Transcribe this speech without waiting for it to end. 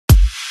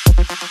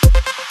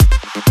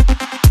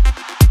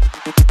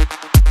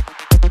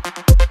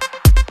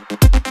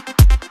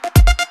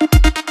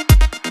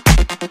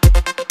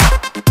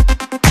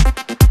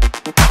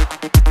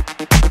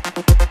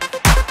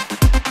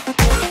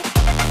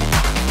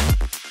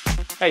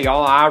Hey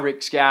y'all,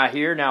 IrixGuy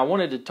here. Now I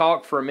wanted to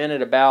talk for a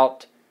minute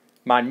about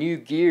my new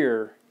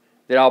gear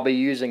that I'll be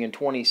using in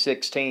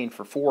 2016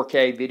 for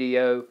 4K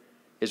video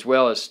as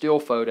well as still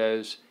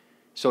photos.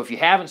 So if you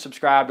haven't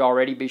subscribed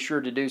already, be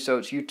sure to do so.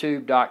 It's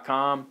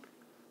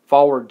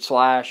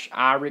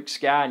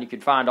youtube.com/IrixGuy, and you can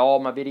find all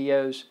my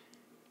videos.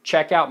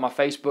 Check out my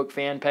Facebook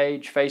fan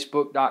page,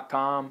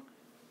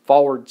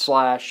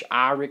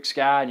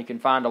 facebook.com/IrixGuy, and you can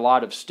find a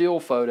lot of still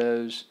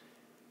photos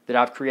that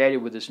I've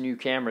created with this new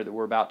camera that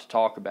we're about to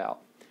talk about.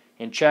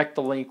 And check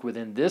the link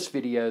within this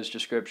video's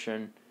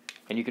description,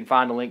 and you can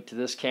find a link to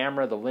this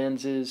camera, the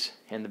lenses,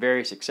 and the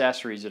various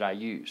accessories that I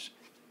use.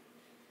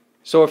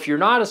 So if you're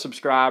not a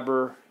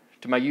subscriber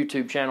to my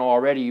YouTube channel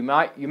already, you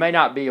may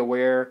not be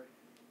aware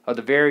of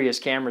the various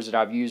cameras that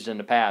I've used in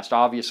the past.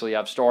 Obviously,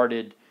 I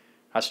started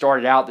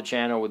out the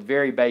channel with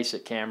very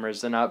basic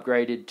cameras, then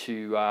upgraded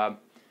to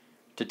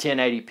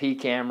 1080p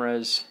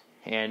cameras,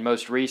 and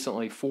most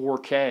recently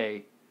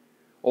 4K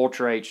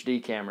Ultra HD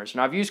cameras. And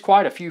I've used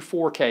quite a few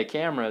 4K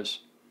cameras,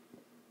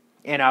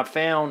 and I've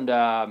found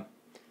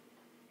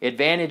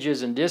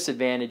advantages and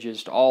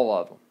disadvantages to all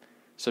of them.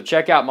 So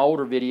check out my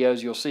older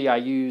videos. You'll see I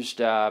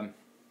used a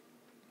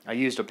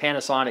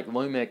Panasonic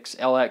Lumix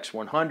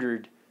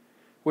LX100,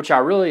 which I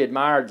really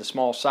admired the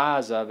small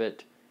size of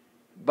it,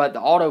 but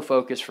the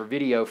autofocus for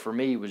video for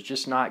me was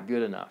just not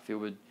good enough. It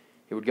would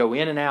go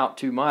in and out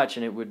too much,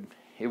 and it would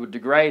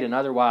degrade an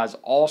otherwise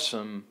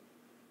awesome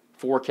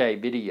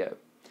 4K video.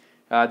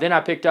 Then I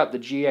picked up the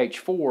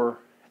GH4,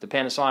 the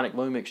Panasonic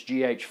Lumix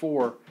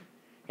GH4,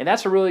 and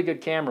that's a really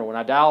good camera. When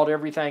I dialed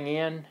everything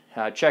in,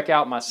 check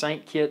out my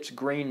St. Kitts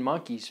Green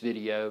Monkeys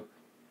video,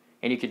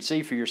 and you can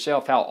see for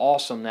yourself how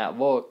awesome that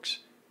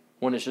looks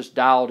when it's just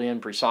dialed in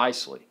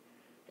precisely.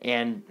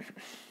 And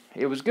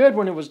it was good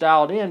when it was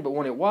dialed in, but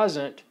when it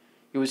wasn't,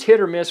 it was hit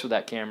or miss with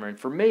that camera. And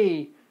for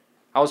me,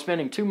 I was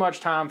spending too much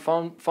time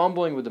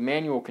fumbling with the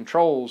manual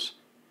controls,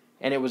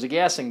 and it was a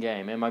guessing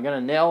game. Am I going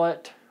to nail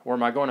it, or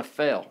am I going to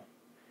fail?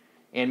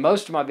 And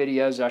most of my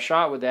videos I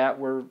shot with that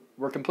were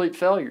complete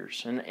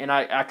failures. And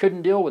I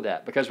couldn't deal with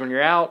that, because when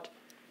you're out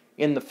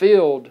in the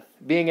field,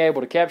 being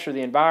able to capture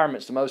the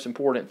environment is the most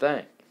important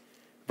thing,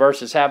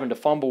 versus having to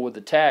fumble with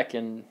the tech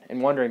and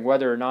wondering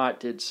whether or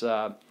not it's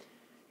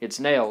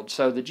nailed.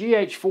 So the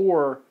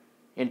GH4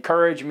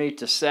 encouraged me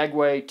to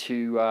segue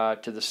to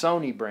the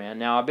Sony brand.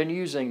 Now I've been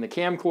using the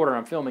camcorder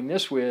I'm filming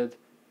this with,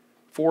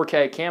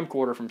 4K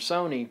camcorder from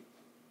Sony.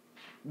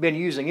 Been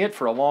using it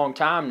for a long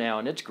time now,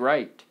 and it's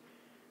great.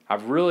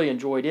 I've really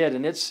enjoyed it,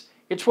 and it's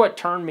what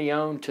turned me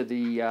on to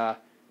the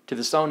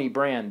Sony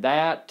brand.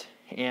 That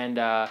and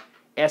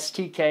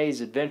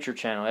STK's Adventure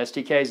Channel.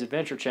 STK's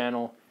Adventure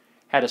Channel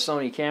had a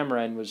Sony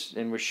camera and was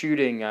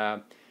shooting.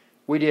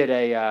 We did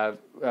a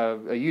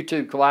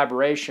YouTube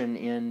collaboration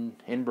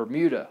in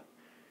Bermuda,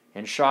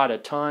 and shot a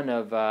ton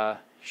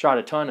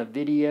of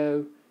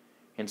video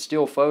and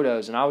still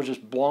photos, and I was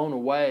just blown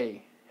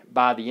away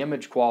by the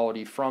image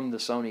quality from the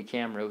Sony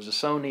camera. It was a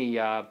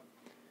Sony.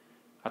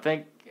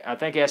 I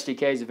think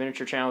STK's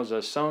Adventure Channel was a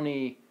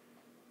Sony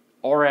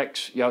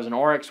RX. Yeah, it was an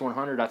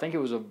RX100. I think it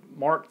was a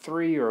Mark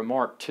III or a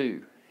Mark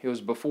II. It was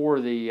before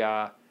the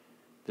Sony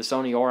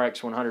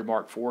RX100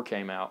 Mark IV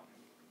came out.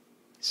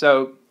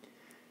 So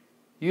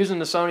using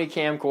the Sony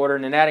camcorder,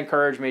 and then that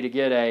encouraged me to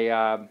get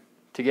a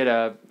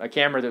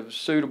camera that was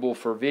suitable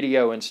for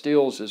video and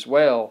stills as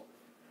well.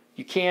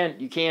 You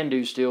can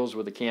do stills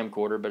with a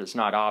camcorder, but it's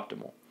not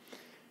optimal.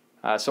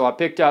 So I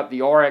picked up the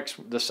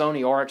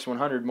Sony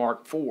RX100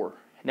 Mark IV.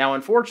 Now,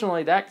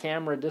 unfortunately, that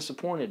camera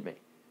disappointed me,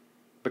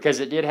 because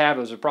it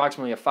was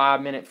approximately a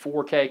 5-minute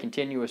 4K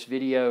continuous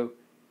video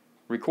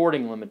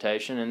recording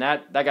limitation, and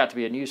that got to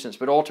be a nuisance,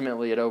 but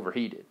ultimately it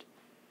overheated,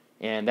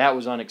 and that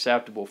was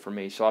unacceptable for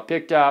me. So I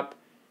picked up,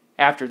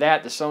 after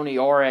that, the Sony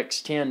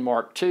RX10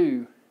 Mark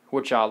II,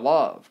 which I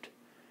loved.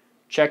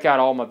 Check out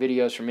all my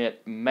videos from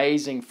it.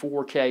 Amazing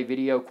 4K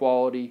video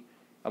quality,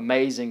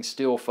 amazing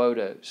still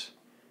photos.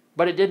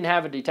 But it didn't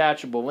have a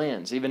detachable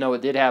lens, even though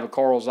it did have a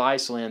Carl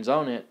Zeiss lens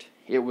on it.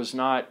 It was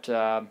not.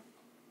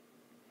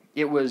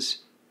 It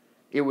was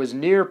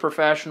near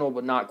professional,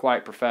 but not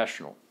quite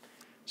professional.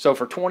 So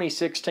for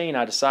 2016,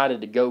 I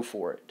decided to go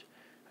for it.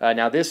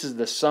 Now this is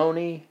the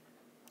Sony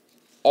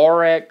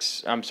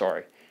This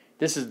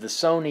is the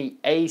Sony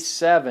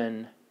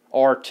A7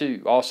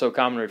 R2, also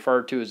commonly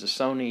referred to as the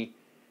Sony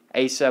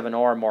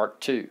A7R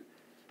Mark II.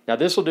 Now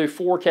this will do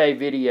 4K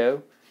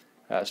video.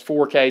 It's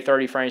 4K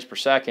 30 frames per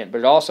second, but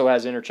it also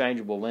has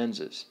interchangeable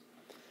lenses.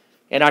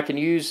 And I can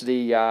use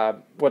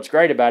what's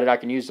great about it, I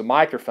can use the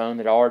microphone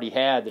that I already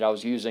had that I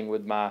was using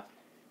with my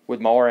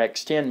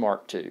RX10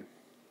 Mark II.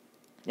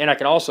 And I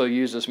can also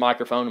use this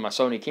microphone in my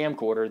Sony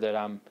camcorder that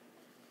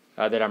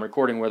I'm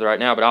recording with right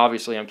now, but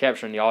obviously I'm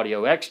capturing the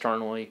audio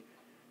externally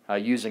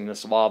using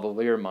this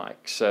lavalier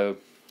mic. So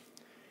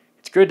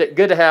it's good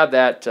to have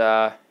that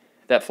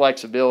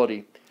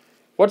flexibility.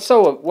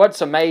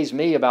 What's amazed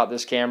me about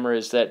this camera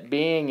is that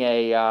being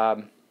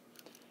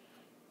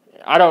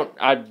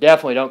I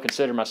definitely don't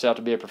consider myself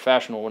to be a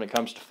professional when it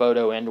comes to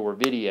photo and or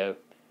video.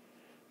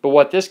 But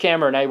what this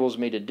camera enables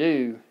me to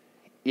do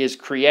is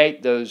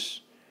create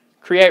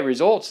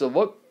results that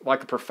look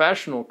like a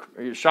professional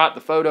shot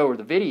the photo or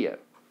the video.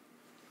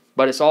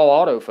 But it's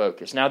all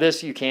autofocus. Now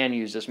this, you can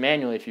use this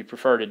manually if you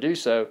prefer to do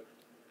so.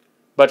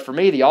 But for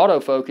me, the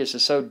autofocus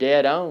is so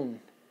dead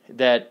on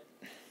that,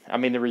 I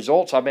mean, the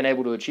results I've been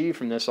able to achieve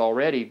with this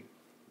already,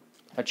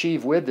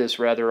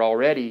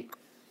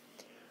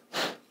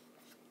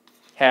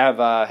 have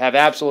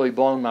absolutely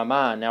blown my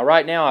mind. Now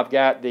right now I've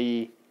got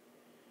the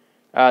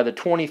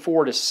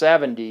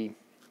 24-70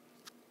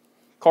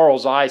 Carl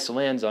Zeiss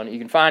lens on it. You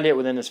can find it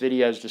within this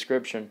video's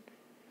description.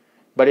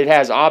 But it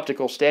has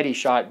optical steady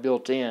shot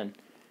built in.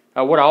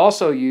 What I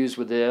also use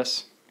with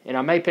this, and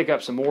I may pick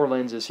up some more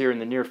lenses here in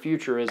the near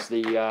future as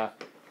the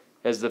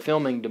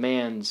filming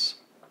demands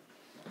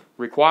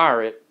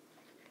require it.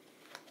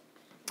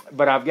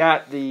 But I've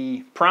got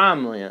the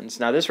prime lens.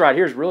 Now this right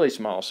here is really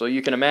small, so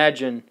you can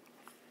imagine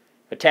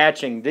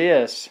attaching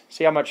this.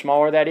 See how much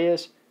smaller that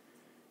is?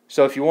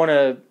 So if you want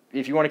to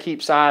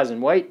keep size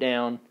and weight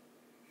down,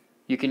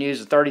 you can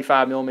use a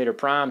 35mm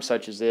prime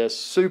such as this.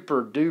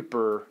 Super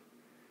duper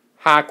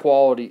high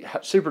quality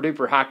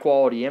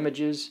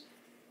images,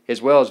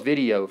 as well as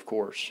video, of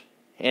course.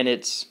 And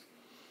it's,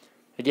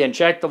 again,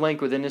 check the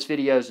link within this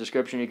video's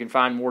description. You can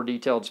find more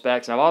detailed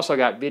specs. And I've also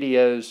got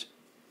videos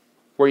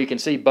where you can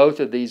see both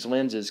of these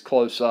lenses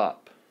close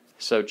up.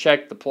 So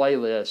check the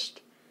playlist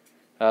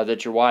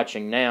that you're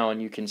watching now,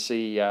 and you can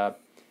see all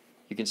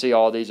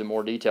these in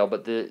more detail.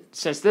 But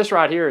since this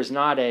right here is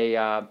not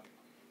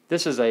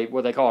this is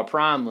what they call a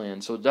prime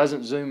lens, so it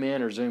doesn't zoom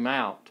in or zoom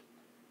out.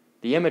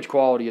 The image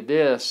quality of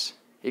this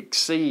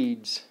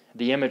exceeds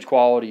the image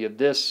quality of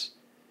this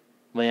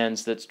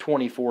lens that's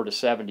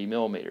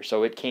 24-70mm.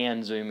 So it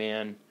can zoom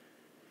in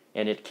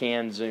and it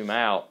can zoom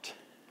out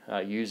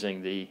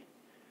using the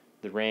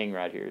ring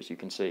right here, as you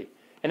can see.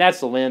 And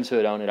that's the lens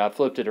hood on it. I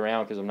flipped it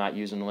around because I'm not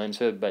using the lens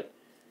hood, but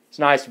it's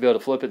nice to be able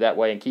to flip it that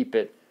way and keep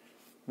it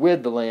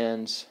with the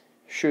lens.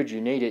 Should you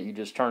need it, you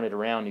just turn it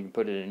around and you can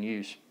put it in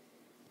use.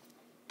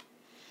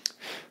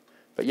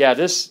 But yeah,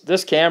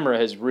 this camera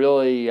has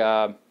really...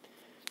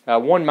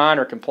 one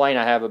minor complaint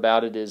I have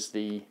about it is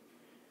the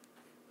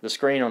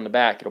screen on the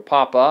back. It'll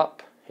pop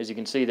up, as you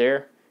can see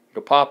there.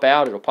 It'll pop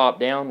out, it'll pop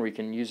down where you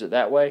can use it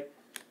that way.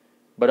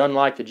 But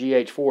unlike the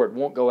GH4, it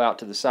won't go out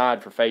to the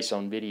side for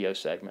face-on video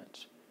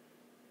segments.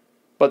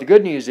 But the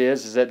good news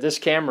is that this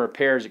camera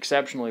pairs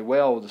exceptionally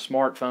well with a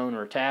smartphone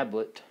or a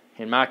tablet.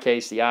 In my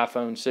case, the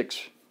iPhone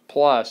 6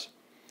 Plus.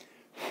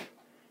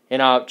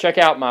 And check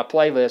out my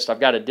playlist. I've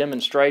got a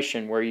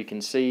demonstration where you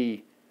can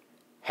see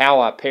how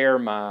I pair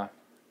my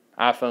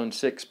iPhone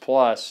 6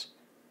 Plus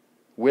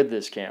with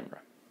this camera.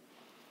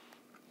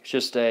 It's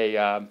just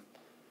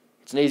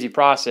it's an easy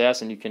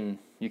process, and you can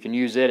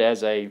use it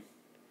as an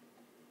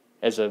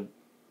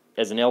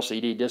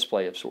LCD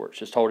display of sorts.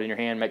 Just hold it in your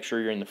hand, make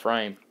sure you're in the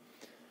frame.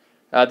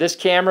 This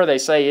camera, they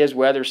say, is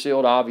weather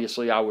sealed.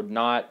 Obviously, I would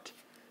not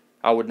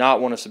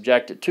want to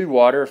subject it to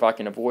water if I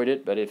can avoid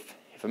it. But if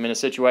I'm in a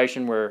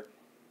situation where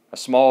a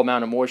small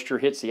amount of moisture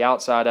hits the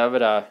outside of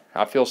it,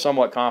 I feel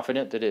somewhat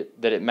confident that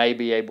it may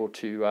be able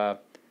to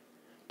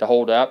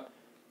hold up.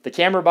 The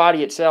camera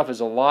body itself is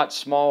a lot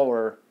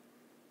smaller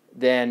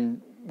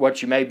than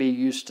what you may be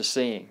used to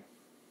seeing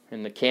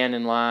in the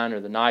Canon line or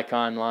the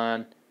Nikon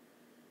line.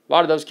 A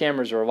lot of those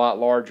cameras are a lot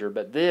larger,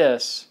 but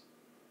this,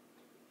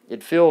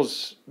 it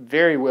feels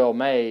very well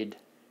made,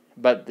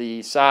 but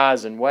the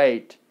size and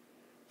weight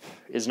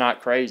is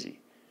not crazy.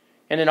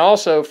 And then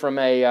also from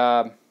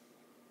an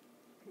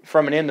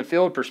in the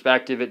field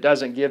perspective, it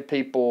doesn't give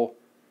people...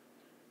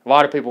 A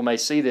lot of people may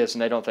see this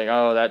and they don't think,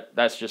 oh,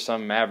 that's just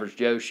some average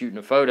Joe shooting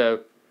a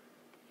photo.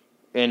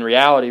 In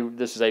reality,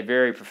 this is a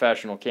very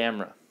professional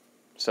camera.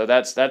 So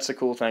that's the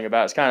cool thing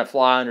about it. It's kind of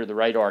fly under the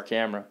radar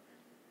camera.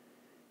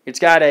 It's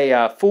got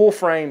a full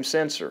frame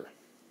sensor.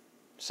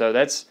 So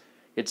it's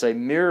a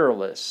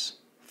mirrorless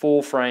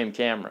full frame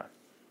camera.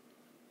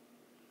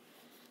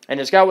 And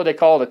it's got what they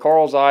call the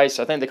Carl Zeiss,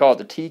 I think they call it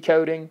the T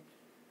coating,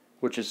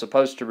 which is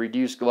supposed to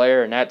reduce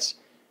glare, and that's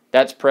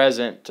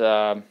present.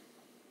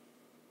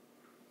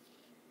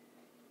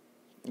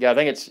 Yeah, I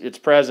think it's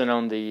present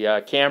on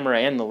the camera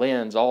and the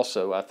lens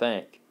also, I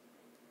think.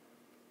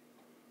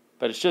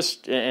 But it's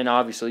just, and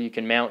obviously you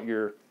can mount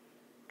your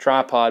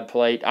tripod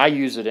plate. I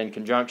use it in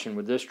conjunction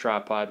with this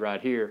tripod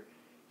right here.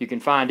 You can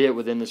find it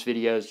within this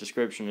video's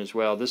description as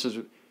well. This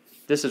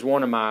is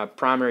one of my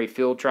primary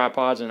field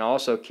tripods, and I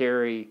also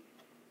carry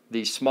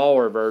the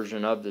smaller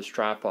version of this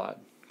tripod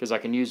because I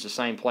can use the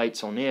same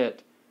plates on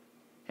it,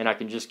 and I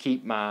can just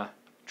keep my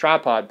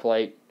tripod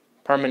plate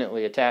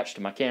permanently attached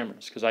to my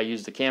cameras because I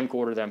use the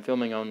camcorder that I'm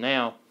filming on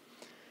now,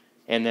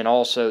 and then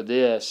also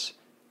this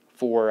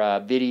for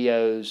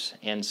videos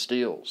and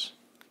stills.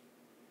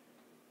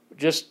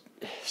 Just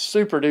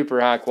super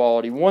duper high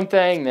quality. One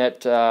thing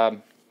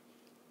that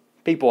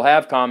people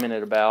have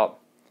commented about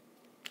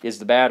is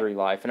the battery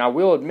life, and I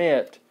will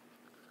admit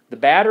the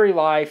battery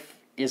life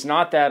is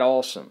not that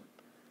awesome.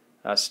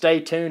 Stay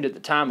tuned at the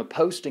time of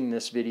posting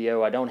this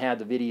video. I don't have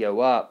the video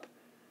up,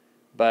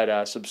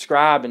 but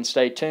subscribe and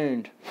stay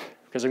tuned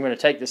because I'm going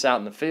to take this out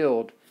in the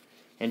field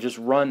and just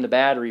run the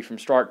battery from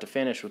start to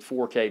finish with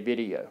 4K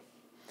video.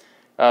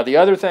 The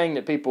other thing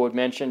that people had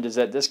mentioned is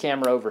that this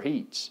camera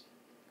overheats.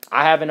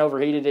 I haven't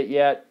overheated it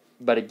yet,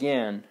 but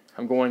again,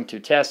 I'm going to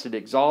test it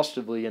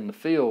exhaustively in the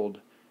field,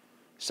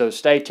 so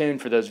stay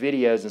tuned for those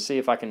videos and see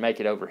if I can make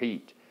it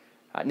overheat.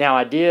 Now,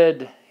 I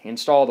did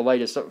install the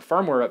latest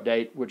firmware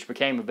update, which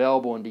became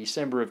available in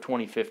December of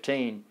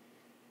 2015,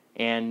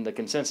 and the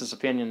consensus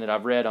opinion that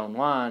I've read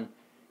online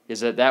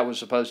is that that was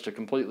supposed to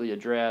completely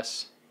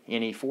address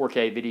any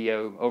 4K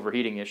video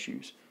overheating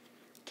issues.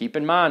 Keep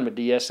in mind with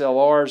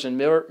DSLRs and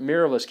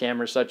mirrorless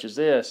cameras such as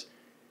this,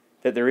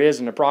 that there is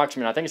an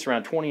approximate, I think it's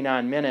around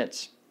 29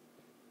 minutes,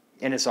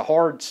 and it's a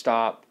hard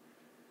stop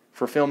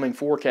for filming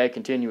 4K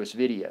continuous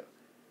video.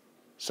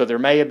 So there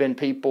may have been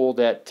people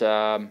that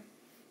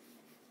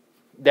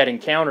that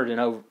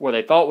encountered what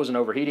they thought was an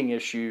overheating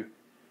issue,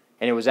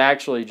 and it was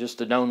actually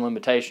just a known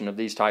limitation of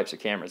these types of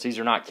cameras. These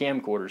are not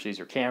camcorders, these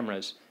are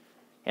cameras,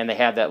 and they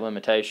have that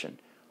limitation.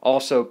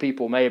 Also,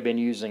 people may have been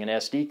using an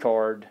SD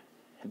card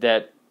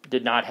that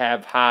did not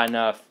have high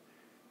enough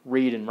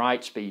read and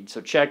write speed.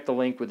 So check the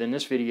link within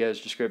this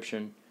video's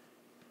description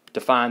to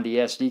find the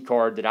SD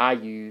card that I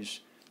use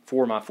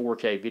for my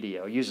 4K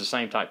video. I use the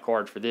same type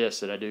card for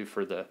this that I do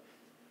for the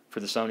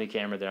Sony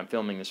camera that I'm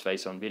filming this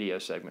face-on video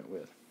segment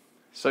with.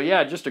 So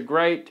yeah, just a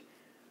great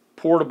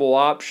portable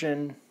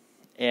option,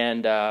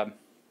 and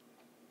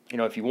you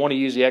know, if you want to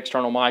use the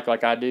external mic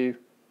like I do,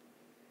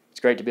 it's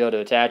great to be able to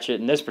attach it.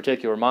 And this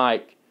particular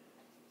mic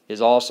is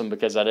awesome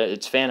because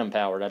it's phantom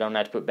powered. I don't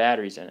have to put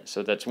batteries in it,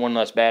 so that's one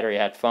less battery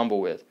I have to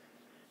fumble with.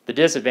 The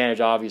disadvantage,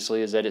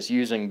 obviously, is that it's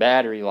using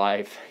battery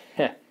life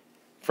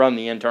from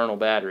the internal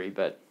battery,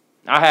 but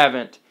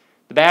the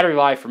battery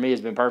life for me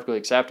has been perfectly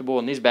acceptable,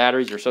 and these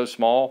batteries are so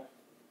small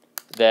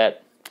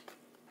that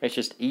it's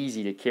just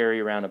easy to carry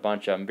around a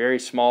bunch of them. Very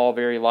small,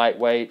 very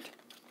lightweight,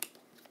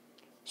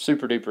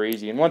 super duper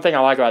easy. And one thing I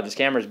like about this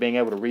camera is being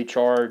able to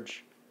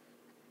recharge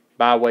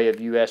by way of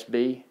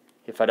USB.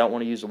 If I don't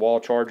want to use the wall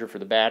charger for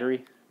the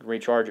battery,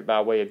 recharge it by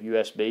way of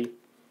USB.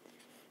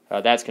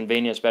 That's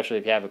convenient, especially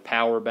if you have a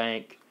power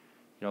bank,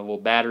 you know, a little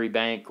battery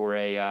bank, or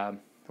a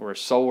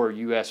solar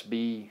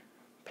USB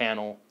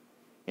panel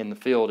in the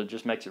field. It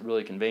just makes it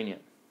really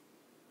convenient.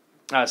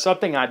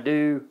 Something I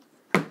do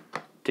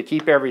to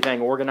keep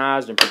everything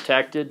organized and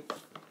protected.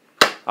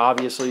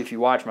 Obviously, if you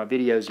watch my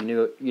videos,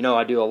 you know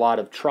I do a lot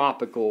of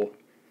tropical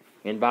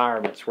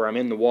environments where I'm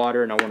in the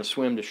water and I want to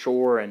swim to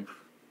shore and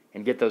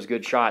get those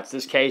good shots.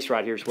 This case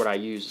right here is what I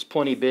use. It's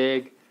plenty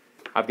big.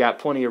 I've got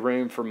plenty of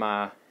room for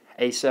my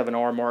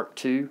A7R Mark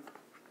II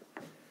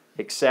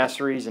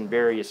accessories and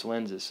various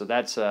lenses. So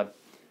that's a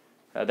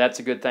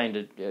good thing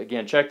to,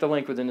 again, check the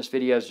link within this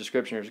video's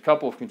description. There's a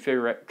couple of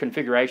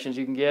configurations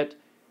you can get.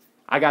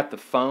 I got the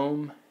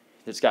foam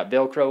that's got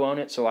Velcro on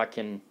it, so I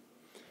can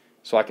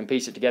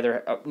piece it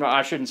together. No,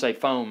 I shouldn't say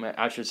foam.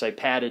 I should say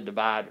padded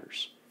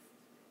dividers.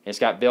 It's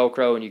got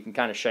Velcro, and you can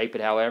kind of shape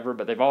it however.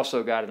 But they've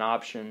also got an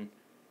option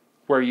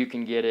where you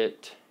can get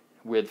it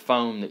with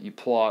foam that you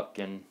pluck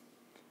and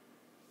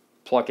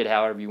pluck it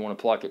however you want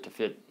to pluck it to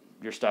fit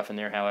your stuff in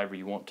there however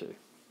you want to.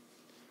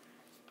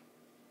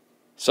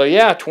 So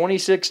yeah,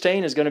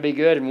 2016 is going to be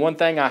good. And one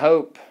thing I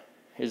hope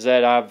is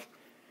that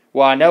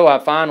I know I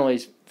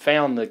finally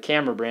found the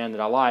camera brand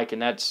that I like,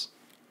 and that's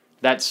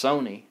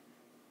Sony.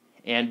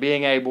 And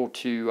being able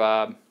to,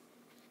 I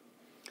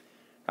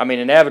mean,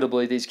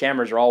 inevitably these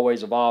cameras are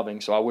always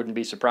evolving, so I wouldn't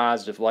be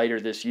surprised if later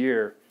this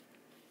year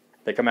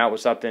they come out with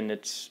something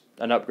that's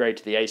an upgrade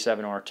to the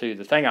A7R II.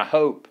 The thing I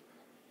hope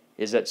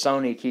is that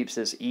Sony keeps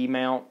this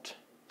E-mount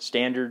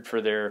standard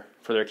for their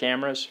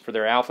cameras, for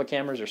their alpha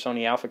cameras or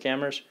Sony alpha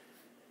cameras,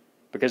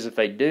 because if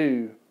they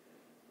do,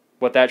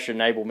 what that should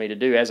enable me to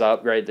do as I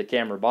upgrade the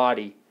camera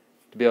body,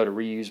 to be able to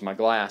reuse my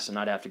glass and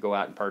not have to go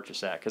out and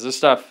purchase that. Because this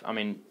stuff, I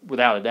mean,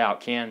 without a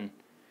doubt, can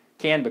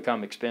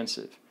become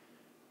expensive.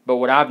 But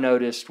what I've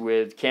noticed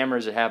with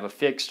cameras that have a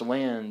fixed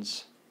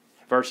lens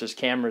versus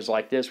cameras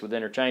like this with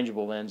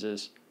interchangeable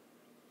lenses,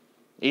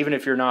 even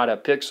if you're not a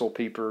pixel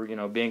peeper, you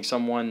know, being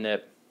someone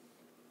that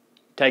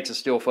takes a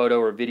still photo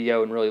or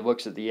video and really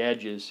looks at the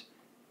edges,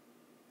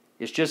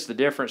 it's just the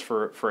difference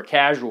for a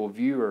casual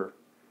viewer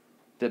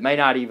that may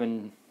not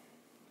even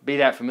be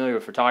that familiar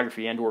with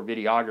photography and or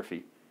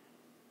videography.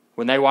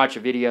 When they watch a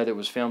video that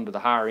was filmed with a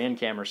higher end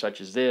camera such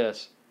as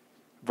this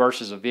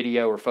versus a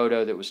video or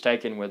photo that was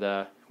taken with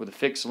a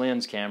fixed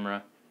lens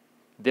camera,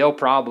 they'll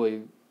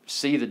probably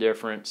see the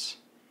difference,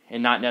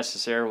 and not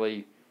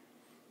necessarily,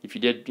 if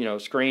you did, you know,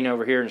 screen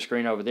over here and a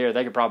screen over there,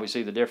 they could probably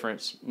see the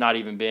difference, not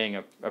even being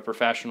a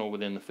professional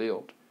within the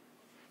field.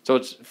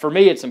 So for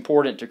me, it's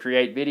important to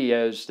create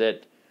videos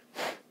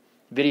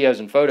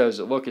and photos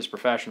that look as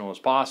professional as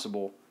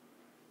possible,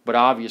 but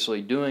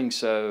obviously doing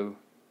so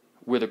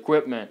with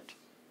equipment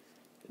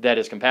that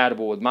is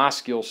compatible with my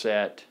skill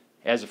set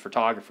as a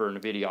photographer and a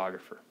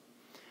videographer.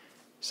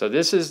 So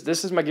this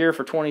is my gear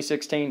for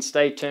 2016.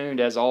 Stay tuned.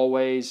 As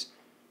always,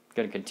 I'm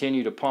going to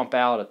continue to pump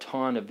out a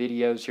ton of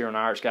videos here on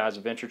IrixGuy's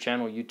Adventure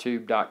Channel,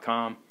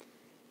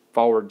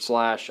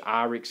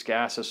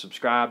 youtube.com/IrixGuys. So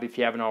subscribe if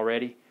you haven't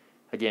already.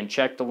 Again,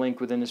 check the link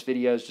within this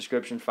video's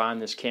description,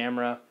 find this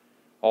camera,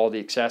 all the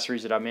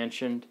accessories that I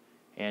mentioned,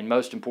 and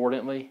most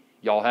importantly,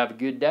 y'all have a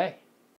good day.